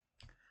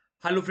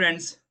Hello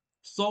friends.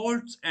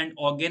 Salts and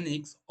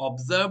organics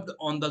observed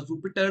on the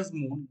Jupiter's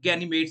moon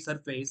Ganymede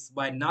surface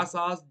by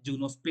NASA's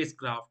Juno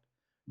spacecraft.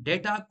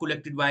 Data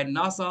collected by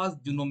NASA's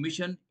Juno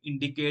mission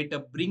indicate a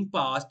brine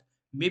past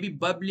may be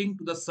bubbling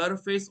to the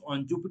surface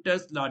on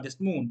Jupiter's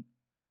largest moon.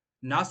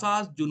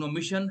 NASA's Juno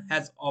mission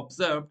has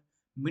observed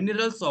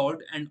mineral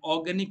salt and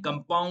organic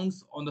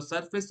compounds on the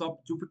surface of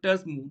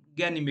Jupiter's moon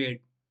Ganymede.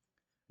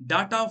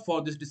 Data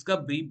for this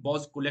discovery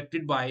was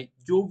collected by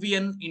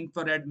Jovian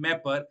InfraRed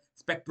Mapper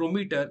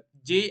spectrometer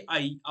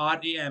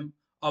JIRAM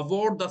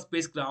aboard the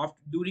spacecraft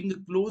during a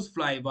close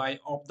flyby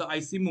of the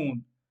icy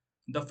moon.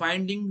 The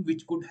finding,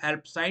 which could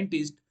help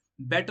scientists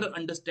better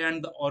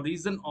understand the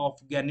origin of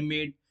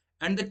Ganymede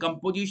and the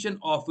composition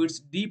of its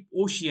deep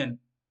ocean.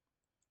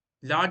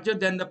 Larger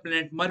than the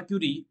planet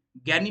Mercury,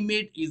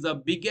 Ganymede is the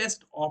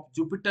biggest of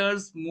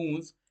Jupiter's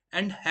moons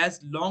and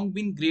has long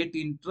been great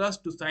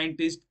interest to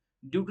scientists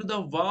due to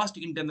the vast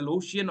internal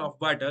ocean of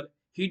water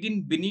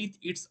hidden beneath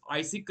its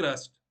icy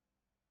crust.